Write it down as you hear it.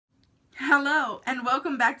Hello and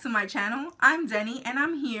welcome back to my channel. I'm Denny and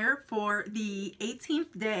I'm here for the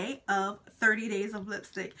 18th day of 30 days of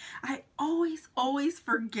lipstick. I always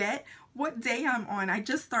forget what day I'm on. I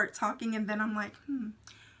just start talking and then I'm like,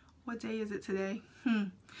 what day is it today?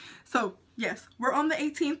 So yes, we're on the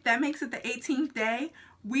 18th. That makes it the 18th day.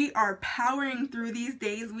 We are powering through these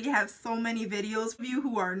days. We have so many videos. For you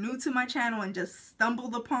who are new to my channel and just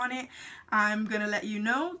stumbled upon it, I'm gonna let you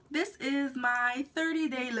know this is my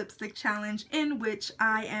 30-day lipstick challenge in which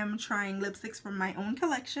I am trying lipsticks from my own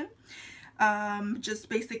collection. Just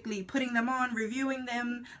basically putting them on, reviewing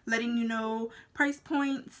them, letting you know price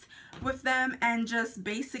points with them, and just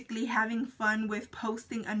basically having fun with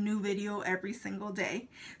posting a new video every single day.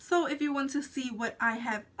 So if you want to see what I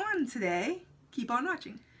have on today, keep on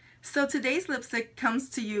watching. So today's lipstick comes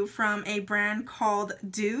to you from a brand called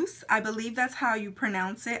Deuce. I believe that's how you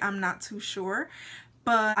pronounce it. I'm not too sure,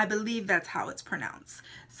 but I believe that's how it's pronounced.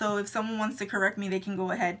 So if someone wants to correct me, they can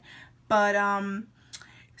go ahead. But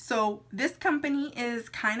so this company is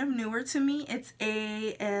kind of newer to me. It's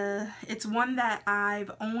one that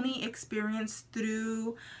I've only experienced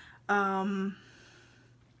through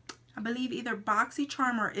I believe either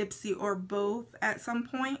BoxyCharm or Ipsy or both at some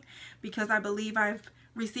point, because I believe I've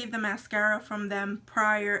received the mascara from them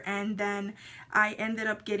prior, and then I ended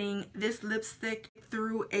up getting this lipstick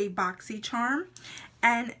through a BoxyCharm.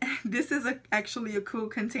 And this is actually a cool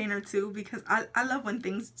container too, because I love when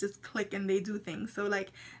things just click and they do things. So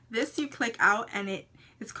like this, you click out and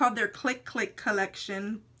it's called their Click Click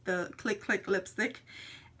collection, the Click Click lipstick.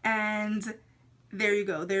 And there you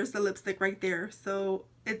go, there's the lipstick right there. So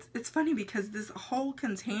it's funny because this whole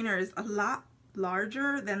container is a lot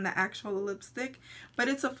larger than the actual lipstick, but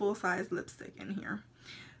it's a full-size lipstick in here.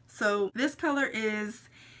 So this color is,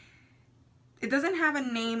 it doesn't have a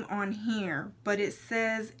name on here, but it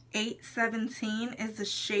says 817 is the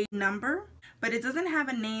shade number, but it doesn't have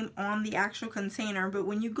a name on the actual container. But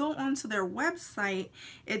when you go onto their website,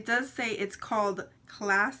 it does say it's called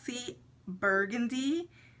Classy Burgundy.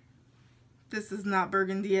 This is not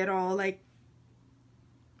burgundy at all. Like,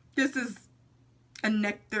 this is a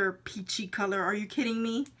nectar peachy color. Are you kidding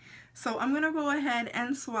me? So I'm gonna go ahead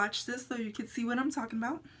and swatch this so you can see what I'm talking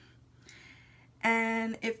about.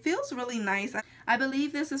 And it feels really nice. I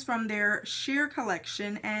believe this is from their sheer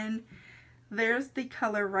collection, and there's the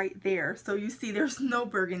color right there. So you see there's no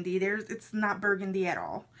burgundy. It's not burgundy at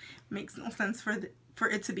all. Makes no sense for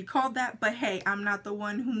it to be called that, but hey, I'm not the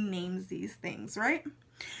one who names these things, right?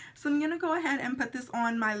 So I'm gonna go ahead and put this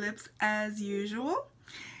on my lips as usual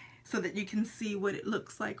so that you can see what it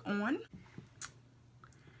looks like on.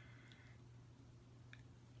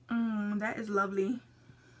 That is lovely.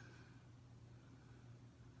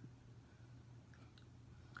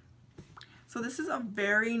 So this is a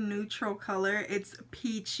very neutral color. It's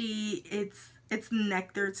peachy. It's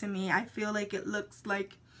nectar to me. I feel like it looks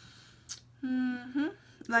like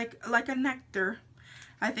like a nectar.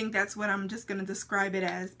 I think that's what I'm just gonna describe it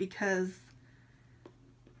as, because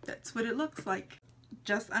that's what it looks like.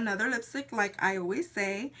 Just another lipstick, like I always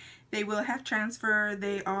say. They will have transfer.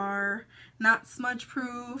 They are not smudge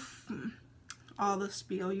proof. All the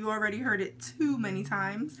spiel. You already heard it too many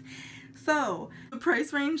times. So the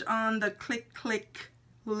price range on the Click Click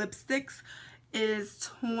lipsticks is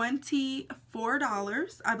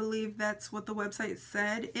 $24. I believe that's what the website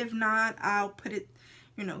said. If not, I'll put it,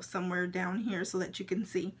 you know, somewhere down here so that you can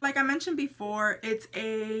see. Like I mentioned before, it's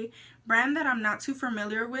a brand that I'm not too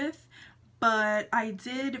familiar with, but I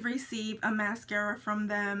did receive a mascara from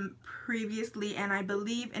them previously, and I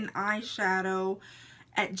believe an eyeshadow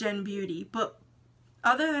at Gen Beauty. But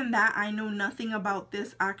other than that, I know nothing about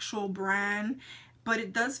this actual brand, but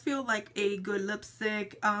it does feel like a good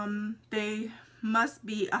lipstick. They must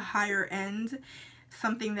be a higher end,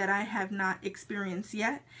 something that I have not experienced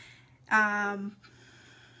yet. But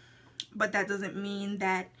that doesn't mean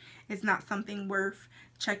that it's not something worth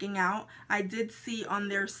checking out. I did see on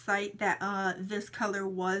their site that this color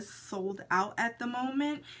was sold out at the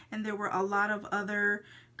moment, and there were a lot of other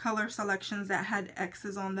color selections that had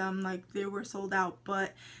X's on them, like they were sold out.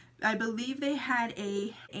 But I believe they had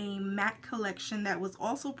a matte collection that was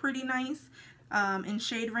also pretty nice in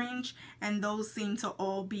shade range, and those seem to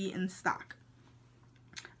all be in stock.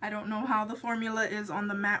 I don't know how the formula is on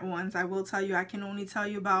the matte ones. I will tell you, I can only tell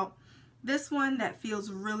you about this one that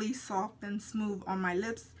feels really soft and smooth on my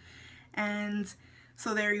lips. And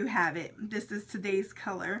so there you have it. This is today's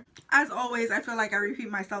color. As always, I feel like I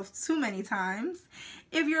repeat myself too many times.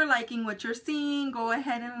 If you're liking what you're seeing, go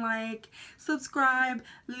ahead and like, subscribe,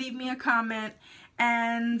 leave me a comment,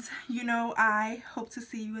 and you know, I hope to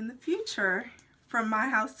see you in the future. From my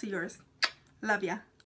house to yours. Love ya.